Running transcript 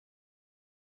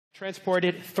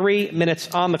Transported, 3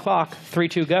 minutes on the clock. 3,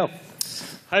 2, go.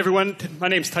 Hi, everyone. My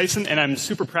name's Tyson, and I'm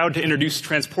super proud to introduce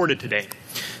Transported today.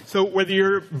 So whether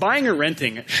you're buying or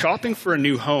renting, shopping for a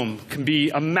new home can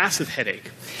be a massive headache.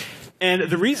 And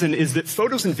the reason is that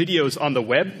photos and videos on the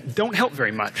web don't help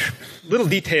very much. Little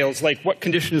details like what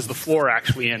condition is the floor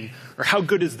actually in, or how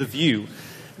good is the view,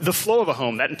 the flow of a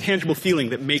home, that intangible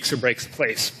feeling that makes or breaks a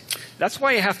place. That's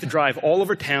why you have to drive all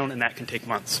over town, and that can take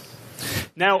months.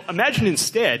 Now, imagine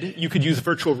instead you could use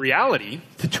virtual reality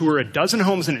to tour a dozen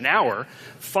homes in an hour,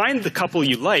 find the couple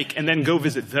you like, and then go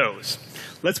visit those.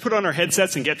 Let's put on our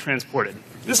headsets and get transported.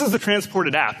 This is the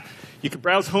Transported app. You can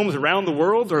browse homes around the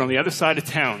world or on the other side of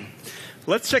town.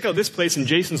 Let's check out this place in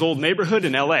Jason's old neighborhood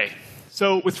in LA.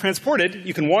 So with Transported,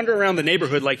 you can wander around the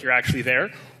neighborhood like you're actually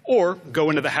there, or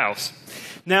go into the house.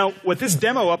 Now, what this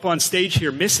demo up on stage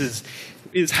here misses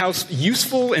is how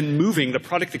useful and moving the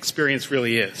product experience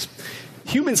really is.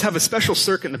 Humans have a special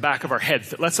circuit in the back of our heads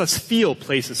that lets us feel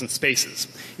places and spaces.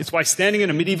 It's why standing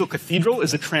in a medieval cathedral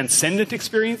is a transcendent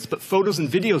experience, but photos and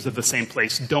videos of the same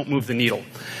place don't move the needle.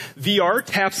 VR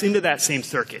taps into that same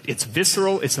circuit. It's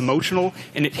visceral, it's emotional,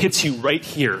 and it hits you right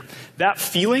here. That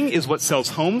feeling is what sells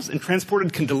homes, and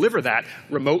Transported can deliver that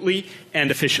remotely and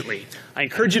efficiently. I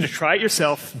encourage you to try it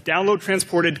yourself. Download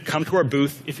Transported, come to our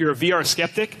booth. If you're a VR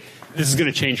skeptic, this is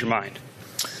going to change your mind.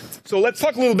 So let's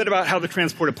talk a little bit about how the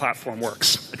Transported platform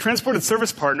works. A Transported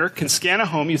service partner can scan a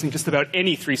home using just about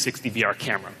any 360 VR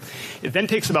camera. It then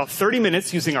takes about 30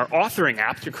 minutes using our authoring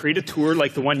app to create a tour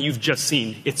like the one you've just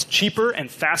seen. It's cheaper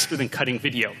and faster than cutting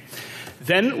video.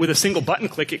 Then, with a single button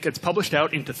click, it gets published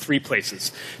out into 3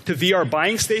 places. To VR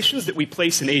buying stations that we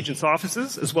place in agents'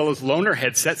 offices, as well as loaner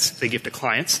headsets they give to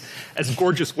clients, as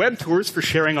gorgeous web tours for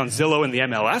sharing on Zillow and the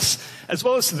MLS, as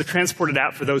well as to the Transported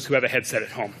app for those who have a headset at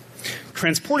home.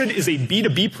 Transported is a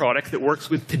B2B product that works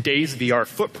with today's VR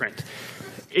footprint.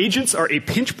 Agents are a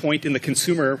pinch point in the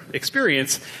consumer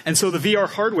experience, and so the VR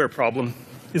hardware problem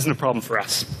isn't a problem for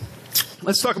us.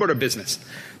 Let's talk about our business.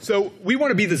 So we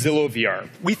want to be the Zillow of VR.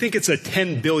 We think it's a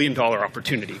 $10 billion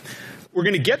opportunity. We're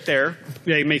going to get there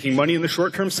by making money in the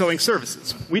short term selling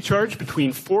services. We charge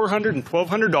between $400 and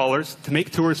 $1,200 to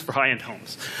make tours for high-end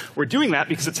homes. We're doing that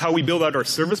because it's how we build out our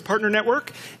service partner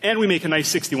network, and we make a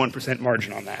nice 61%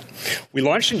 margin on that. We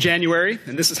launched in January,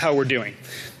 and this is how we're doing.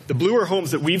 The blue are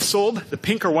homes that we've sold. The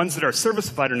pink are ones that our service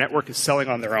provider network is selling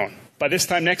on their own. By this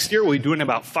time next year, we'll be doing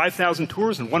about 5,000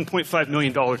 tours and $1.5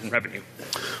 million in revenue.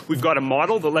 We've got a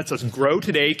model that lets us grow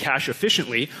today cash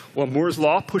efficiently while Moore's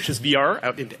Law pushes VR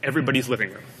out into everybody's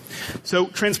living room. So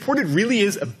Transported really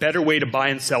is a better way to buy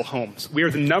and sell homes. We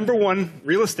are the #1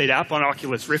 real estate app on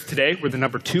Oculus Rift today. We're the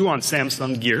 #2 on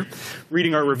Samsung Gear.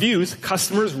 Reading our reviews,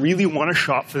 customers really want to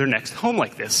shop for their next home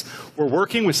like this. We're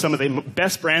working with some of the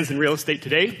best brands in real estate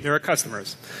today. They're our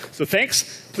customers. So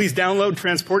thanks. Please download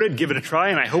Transported, give it a try,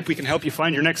 and I hope we can help you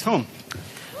find your next home.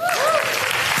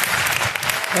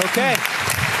 Okay.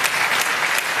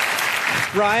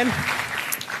 Ryan,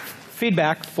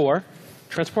 feedback for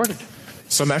Transported.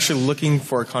 So I'm actually looking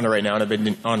for a condo right now, and I've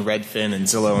been on Redfin and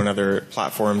Zillow and other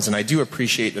platforms, and I do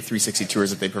appreciate the 360 tours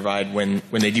that they provide when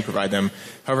they do provide them.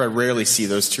 However, I rarely see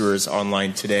those tours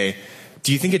online today.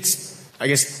 Do you think it's, I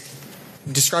guess,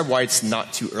 describe why it's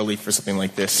not too early for something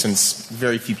like this, since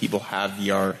very few people have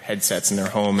VR headsets in their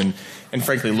home, and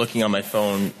frankly, looking on my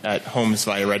phone at homes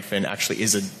via Redfin actually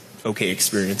is an okay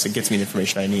experience. It gets me the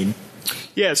information I need.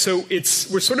 Yeah, so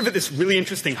we're sort of at this really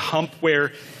interesting hump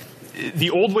where the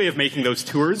old way of making those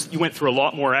tours, you went through a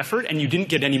lot more effort and you didn't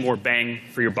get any more bang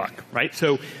for your buck, right?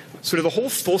 So sort of the whole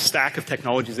full stack of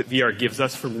technologies that VR gives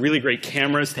us, from really great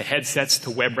cameras to headsets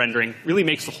to web rendering, really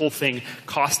makes the whole thing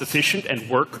cost efficient and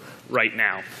work right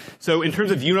now. So in terms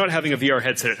of you not having a VR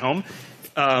headset at home,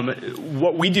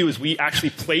 what we do is we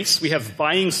have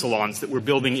buying salons that we're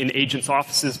building in agents'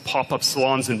 offices, pop-up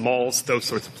salons in malls, those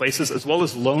sorts of places, as well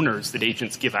as loaners that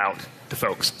agents give out to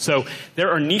folks. So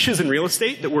there are niches in real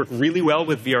estate that work really well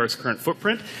with VR's current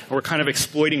footprint, and we're kind of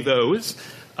exploiting those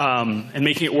and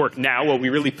making it work now while we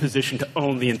really position to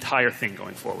own the entire thing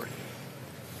going forward.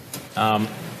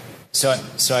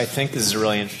 So I think this is a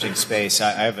really interesting space.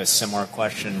 I have a similar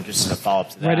question, just as a follow-up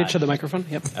to that. Right into the microphone.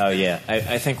 Yep. Oh, yeah.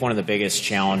 I think one of the biggest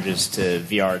challenges to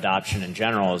VR adoption in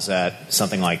general is that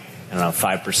something like,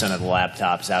 5% of the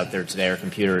laptops out there today or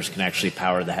computers can actually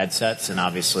power the headsets, and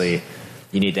obviously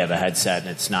you need to have a headset, and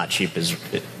it's not cheap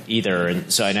either.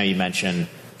 And so I know you mentioned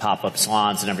pop-up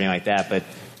salons and everything like that, but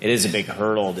it is a big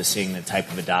hurdle to seeing the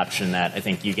type of adoption that I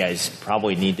think you guys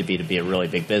probably need to be a really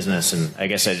big business. And I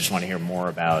guess I just want to hear more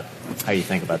about how you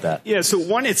think about that. Yeah, so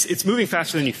one, it's moving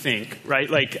faster than you think, right?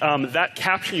 Like that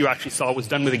capture you actually saw was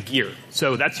done with a Gear.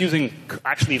 So that's using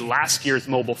actually last year's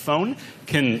mobile phone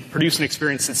can produce an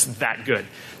experience that's that good.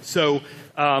 So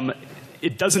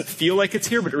it doesn't feel like it's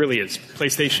here, but it really is.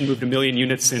 PlayStation moved 1 million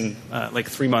units in like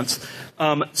 3 months.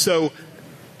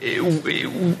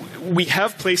 We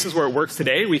have places where it works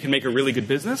today. We can make a really good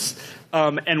business.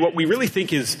 And what we really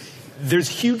think is there's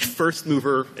huge first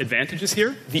mover advantages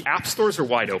here. The app stores are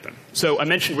wide open. So I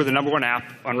mentioned we're the #1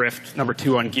 app on Rift,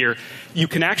 #2 on Gear. You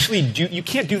can actually you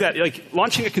can't do that. Like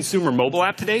launching a consumer mobile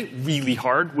app today, really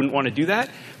hard. Wouldn't want to do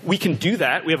that. We can do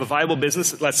that. We have a viable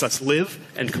business that lets us live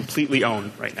and completely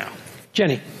own right now.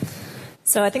 Jenny.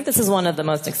 So I think this is one of the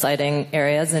most exciting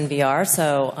areas in VR,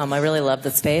 so I really love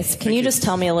the space. Can you just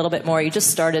tell me a little bit more? You just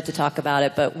started to talk about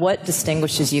it, but what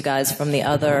distinguishes you guys from the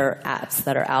other apps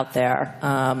that are out there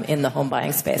in the home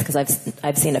buying space? Because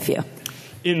I've seen a few.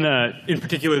 In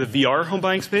particular, the VR home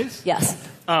buying space? Yes.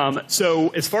 So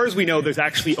as far as we know, there's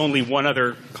actually only one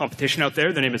other competition out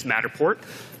there. The name is Matterport.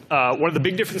 One of the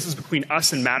big differences between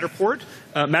us and Matterport,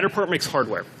 Matterport makes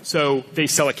hardware. So they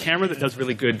sell a camera that does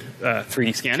really good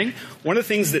 3D scanning. One of the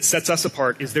things that sets us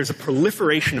apart is there's a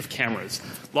proliferation of cameras.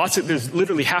 There's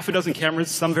literally half a dozen cameras,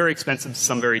 some very expensive,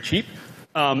 some very cheap.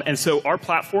 And so our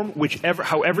platform,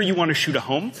 however you want to shoot a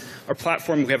home, our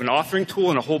platform, we have an authoring tool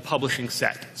and a whole publishing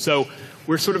set. So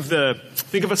we're sort of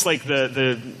think of us like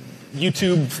the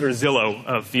YouTube or Zillow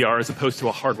of VR as opposed to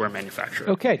a hardware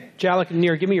manufacturer. Okay, Jalek and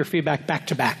Nir, give me your feedback back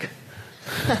to back.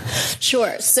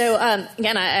 Sure. So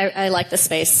again, I like the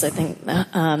space. I think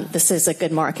this is a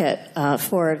good market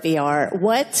for VR.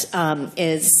 What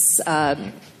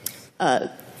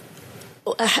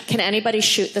can anybody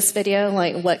shoot this video?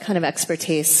 Like, what kind of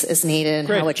expertise is needed, and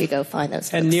how would you go find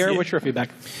those? And Nir, what's your feedback?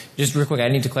 Just real quick, I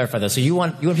need to clarify though. So you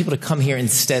want people to come here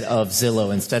instead of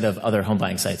Zillow, instead of other home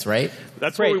buying sites, right?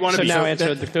 That's what we want to be. So now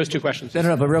answer those two questions.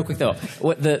 No, but real quick though,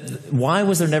 why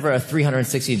was there never a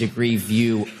 360-degree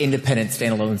view independent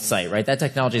standalone site, right? That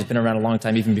technology has been around a long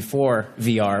time, even before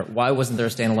VR. Why wasn't there a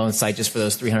standalone site just for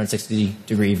those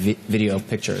 360-degree video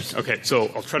pictures? Okay,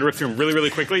 so I'll try to rip through them really, really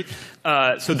quickly.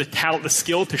 So the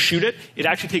skill to shoot it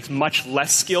actually takes much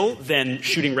less skill than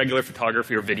shooting regular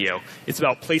photography or video. It's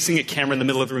about placing a camera in the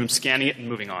middle of the room, scanning it, and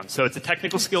moving on. So it's a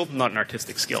technical skill, not an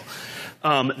artistic skill.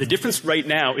 The difference right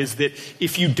now is that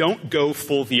if you don't go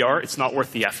full VR, it's not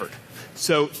worth the effort.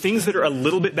 So things that are a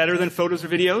little bit better than photos or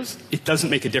videos, it doesn't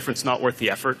make a difference, not worth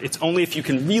the effort. It's only if you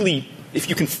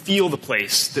can feel the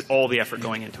place that all the effort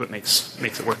going into it makes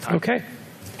it worth time. Okay.